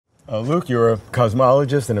Luke, you're a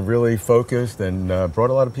cosmologist and have really focused and brought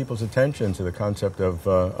a lot of people's attention to the concept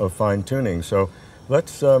of fine-tuning. So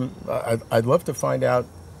I'd love to find out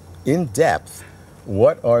in depth,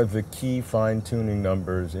 what are the key fine-tuning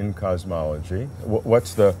numbers in cosmology?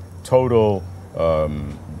 What's the total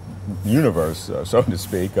universe, so to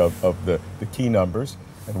speak, of the key numbers,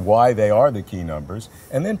 and why they are the key numbers?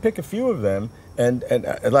 And then pick a few of them, and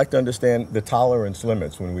I'd like to understand the tolerance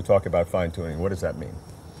limits when we talk about fine-tuning. What does that mean?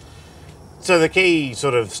 So the key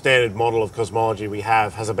sort of standard model of cosmology we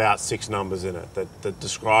have has about 6 numbers in it that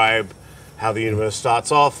describe how the universe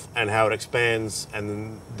starts off and how it expands,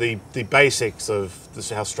 and the basics of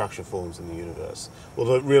how structure forms in the universe.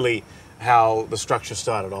 Well, really how the structure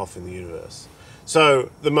started off in the universe. So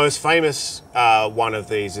the most famous one of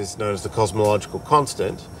these is known as the cosmological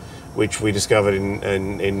constant, which we discovered in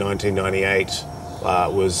 1998,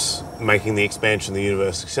 was making the expansion of the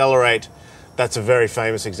universe accelerate. That's a very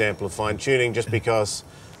famous example of fine-tuning, just because,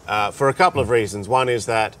 for a couple of reasons. One is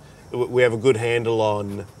that we have a good handle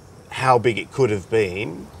on how big it could have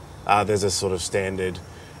been. There's a sort of standard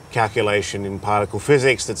calculation in particle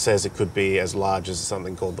physics that says it could be as large as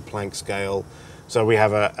something called the Planck scale. So we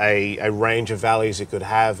have a range of values it could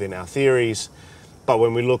have in our theories. But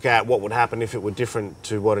when we look at what would happen if it were different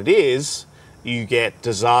to what it is, you get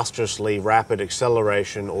disastrously rapid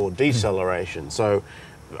acceleration or deceleration. So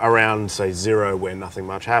around, say, 0, where nothing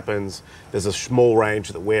much happens, there's a small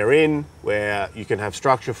range that we're in where you can have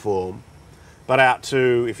structure form. But out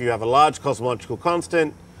to, if you have a large cosmological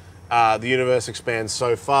constant, the universe expands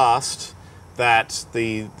so fast that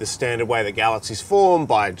the standard way that galaxies form,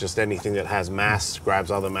 by just anything that has mass, grabs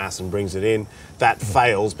other mass and brings it in, that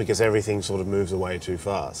fails because everything sort of moves away too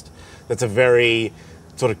fast. That's a very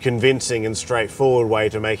sort of convincing and straightforward way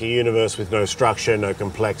to make a universe with no structure, no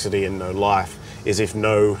complexity, and no life, is if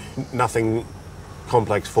nothing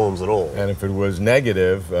complex forms at all. And if it was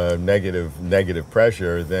negative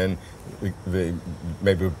pressure, then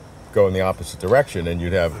maybe would go in the opposite direction, and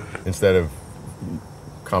you'd have, instead of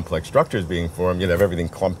complex structures being formed, you'd have everything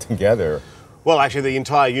clumped together. Well, actually, the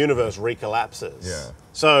entire universe recollapses. Yeah.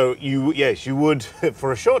 So you would,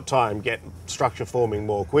 for a short time, get structure forming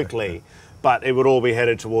more quickly, but it would all be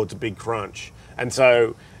headed towards a big crunch. And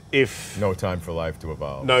so if no time for life to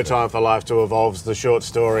evolve. No time for life to evolve is the short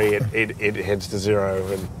story. It heads to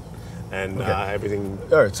 0, and okay. Everything.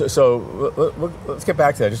 All right. So let's get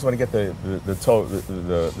back to that. I just want to get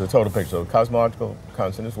the total picture. So cosmological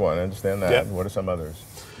constant is one. I understand that. Yep. What are some others?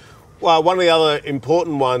 Well, one of the other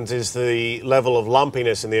important ones is the level of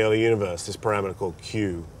lumpiness in the early universe. This parameter called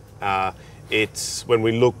Q. It's when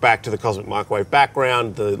we look back to the cosmic microwave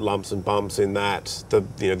background, the lumps and bumps in that,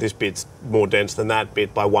 this bit's more dense than that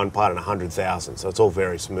bit by 1 part in 100,000, so it's all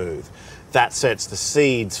very smooth. That sets the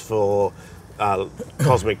seeds for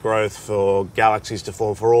cosmic growth, for galaxies to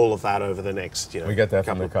form, for all of that over the next, We get that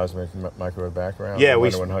from the cosmic microwave background? Yeah,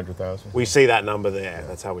 1 to 100,000? We see that number there. Yeah.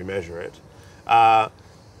 That's how we measure it.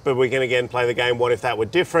 But we can again play the game, what if that were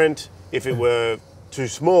different? If it were too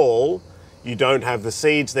small, you don't have the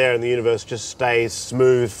seeds there and the universe just stays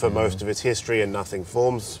smooth for most of its history and nothing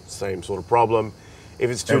forms. Same sort of problem. If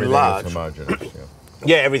it's too large, is homogeneous,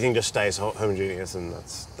 yeah, everything just stays homogeneous, and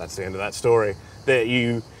that's the end of that story.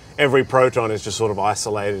 Every proton is just sort of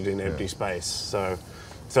isolated in empty space. So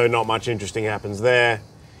not much interesting happens there.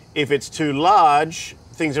 If it's too large,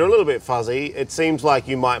 things are a little bit fuzzy. It seems like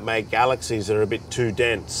you might make galaxies that are a bit too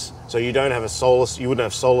dense. So you wouldn't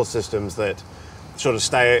have solar systems that sort of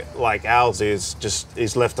stay like ours is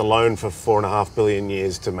left alone for 4.5 billion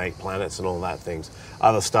years to make planets and all that things.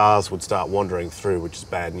 Other stars would start wandering through, which is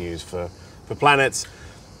bad news for planets.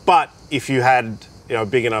 But if you had a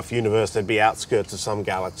big enough universe, there'd be outskirts of some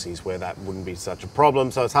galaxies where that wouldn't be such a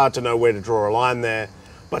problem. So it's hard to know where to draw a line there.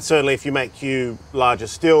 But certainly if you make Q larger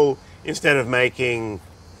still, instead of making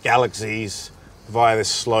galaxies via this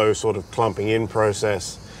slow sort of clumping in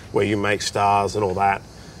process where you make stars and all that,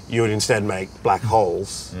 you would instead make black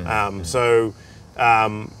holes. It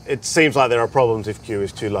seems like there are problems if Q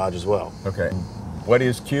is too large as well. Okay. What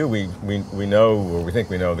is Q? We know, or we think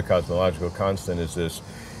we know, the cosmological constant is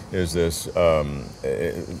this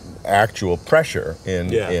actual pressure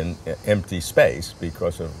in empty space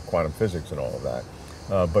because of quantum physics and all of that.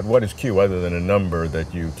 But what is Q other than a number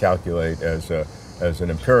that you calculate as an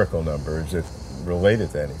empirical number? Is it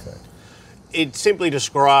related to anything? It simply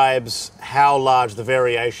describes how large the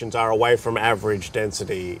variations are away from average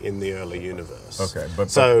density in the early universe. Okay, but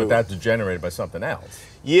that's generated by something else.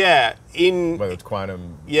 Yeah, whether it's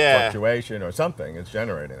quantum fluctuation or something, it's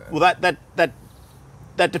generating that. Well,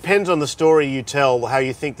 that depends on the story you tell, how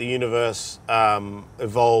you think the universe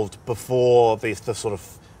evolved before the sort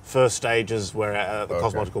of first stages where the Okay.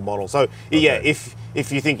 cosmological model. So yeah,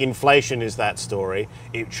 if you think inflation is that story,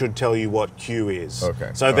 it should tell you what Q is.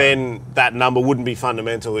 Okay. So then that number wouldn't be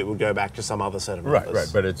fundamental. It would go back to some other set of numbers. Right.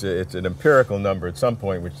 But it's an empirical number at some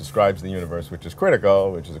point which describes the universe, which is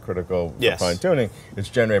critical, which is a critical Yes. fine tuning. It's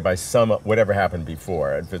generated by whatever happened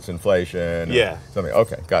before. If it's inflation. Or Yeah. something.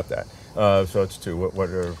 Okay, got that. So it's two. What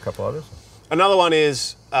are a couple others? Another one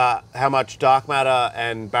is how much dark matter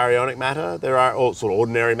and baryonic matter there are, or sort of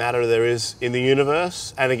ordinary matter there is in the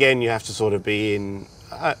universe. And again, you have to sort of be in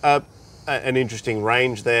an interesting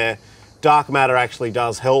range there. Dark matter actually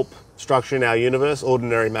does help structure in our universe.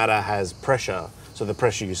 Ordinary matter has pressure, so the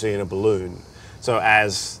pressure you see in a balloon. So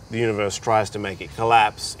as the universe tries to make it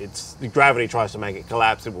collapse, gravity tries to make it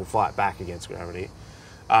collapse, it will fight back against gravity.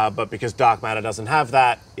 But because dark matter doesn't have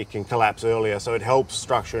that, it can collapse earlier, so it helps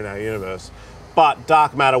structure in our universe. But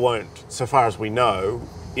dark matter won't, so far as we know,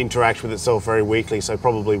 interact with itself very weakly, so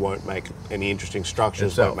probably won't make any interesting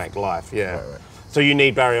structures, won't make life. Yeah. Right. So you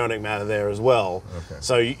need baryonic matter there as well. Okay.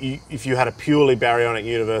 So if you had a purely baryonic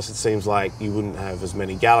universe, it seems like you wouldn't have as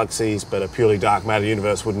many galaxies, but a purely dark matter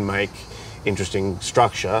universe wouldn't make interesting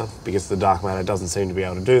structure because the dark matter doesn't seem to be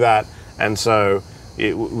able to do that. And so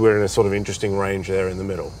we're in a sort of interesting range there in the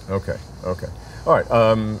middle. Okay. All right.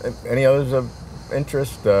 Any others of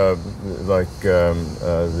interest, like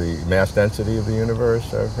the mass density of the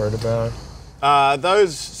universe I've heard about?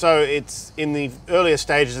 So it's in the earlier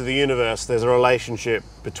stages of the universe, there's a relationship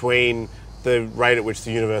between the rate at which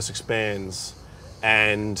the universe expands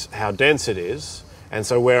and how dense it is. And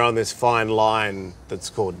so we're on this fine line that's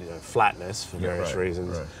called flatness for various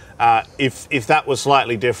reasons. Right. If that was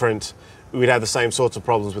slightly different, we'd have the same sorts of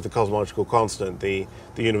problems with the cosmological constant. The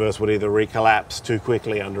universe would either recollapse too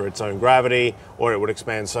quickly under its own gravity, or it would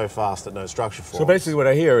expand so fast that no structure forms. So basically what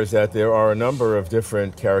I hear is that there are a number of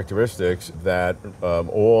different characteristics that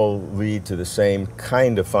all lead to the same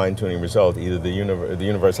kind of fine-tuning result. Either the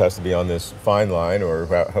universe has to be on this fine line, or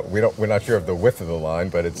we're not sure of the width of the line,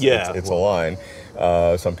 but it's a line.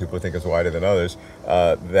 Some people think it's wider than others.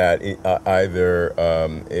 That either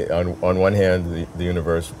on one hand the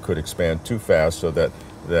universe could expand too fast so that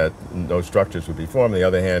no structures would be formed. On the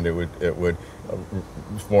other hand, it would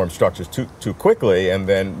form structures too quickly and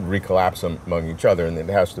then recollapse them among each other, and it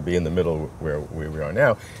has to be in the middle where we are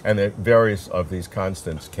now. And that various of these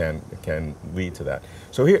constants can lead to that.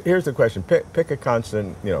 So here's the question: pick a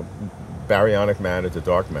constant, baryonic matter to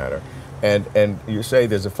dark matter, and you say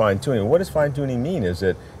there's a fine tuning. What does fine tuning mean? Is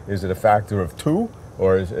it a factor of 2?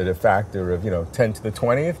 Or is it a factor of 10 to the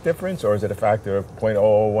 20th difference, or is it a factor of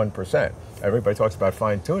 0.001%? Everybody talks about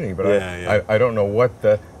fine tuning, but I don't know what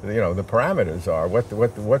the parameters are.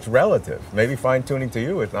 What's relative? Maybe fine tuning to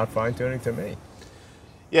you is not fine tuning to me.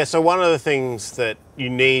 Yeah. So one of the things that you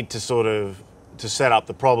need to set up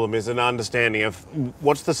the problem is an understanding of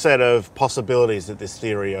what's the set of possibilities that this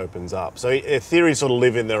theory opens up. So theories sort of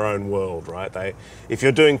live in their own world, right? If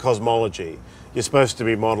you're doing cosmology, you're supposed to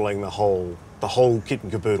be modeling the whole kit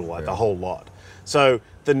and caboodle, like the whole lot. So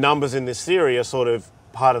the numbers in this theory are sort of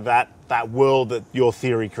part of that world that your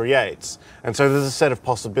theory creates. And so there's a set of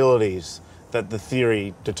possibilities that the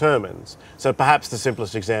theory determines. So perhaps the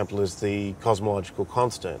simplest example is the cosmological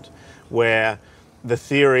constant, where the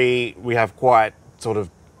theory, we have quite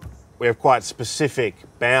specific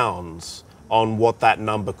bounds on what that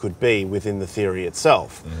number could be within the theory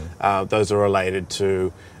itself. Mm-hmm. Those are related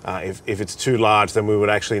to, if it's too large, then we would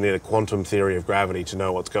actually need a quantum theory of gravity to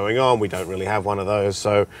know what's going on. We don't really have one of those,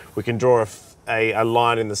 so we can draw a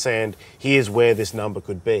line in the sand. Here's where this number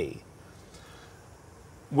could be.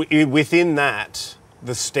 Within that,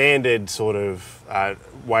 the standard sort of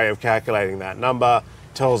way of calculating that number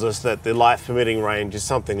tells us that the light permitting range is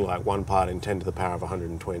something like 1 part in 10 to the power of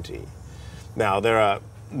 120. Now, there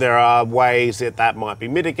are ways that might be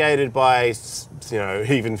mitigated by,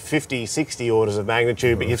 even 50, 60 orders of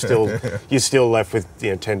magnitude, but you're still left with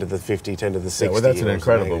 10 to the 50, 10 to the 60. Yeah, well, that's an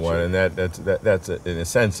incredible one, and that's in a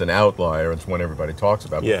sense an outlier. It's one everybody talks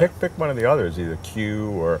about. But pick one of the others, either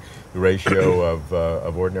Q or the ratio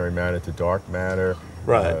of ordinary matter to dark matter.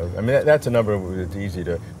 Right. That's a number that's easy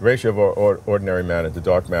to. The ratio of ordinary matter to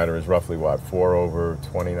dark matter is roughly what, 4 over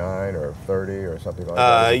 29 or 30 or something like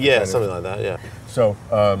that? Something like that. Yeah. So,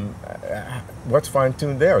 what's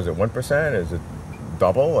fine-tuned there? Is it 1%? Is it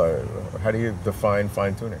double? How do you define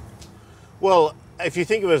fine-tuning? Well, if you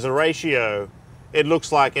think of it as a ratio, it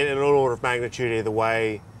looks like in an order of magnitude either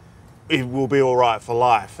way, it will be all right for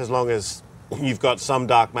life, as long as you've got some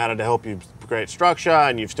dark matter to help you create structure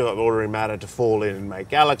and you've still got ordinary matter to fall in and make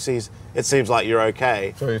galaxies. It seems like you're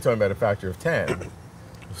okay. So you're talking about a factor of 10.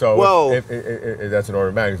 So Well, if that's an order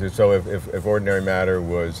of magnitude. So if ordinary matter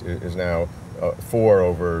is now 4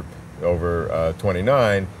 over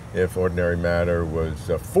 29, if ordinary matter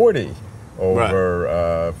was 40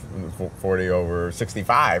 over 40 over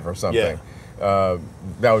 65 or something,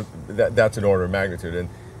 that's an order of magnitude.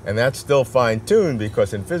 And that's still fine-tuned,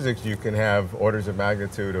 because in physics you can have orders of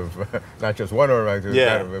magnitude of not just one order of magnitude,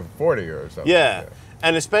 kind of 40 or something. Yeah.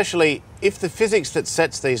 And especially if the physics that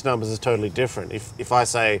sets these numbers is totally different. If I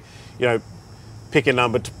say, pick a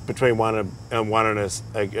number between 1 and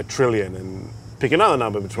a trillion, and pick another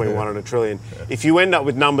number between 1 and a trillion, if you end up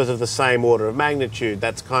with numbers of the same order of magnitude,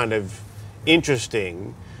 that's kind of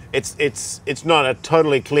interesting. It's not a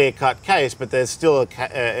totally clear-cut case, but there's still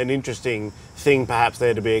an interesting thing perhaps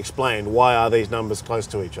there to be explained. Why are these numbers close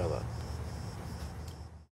to each other?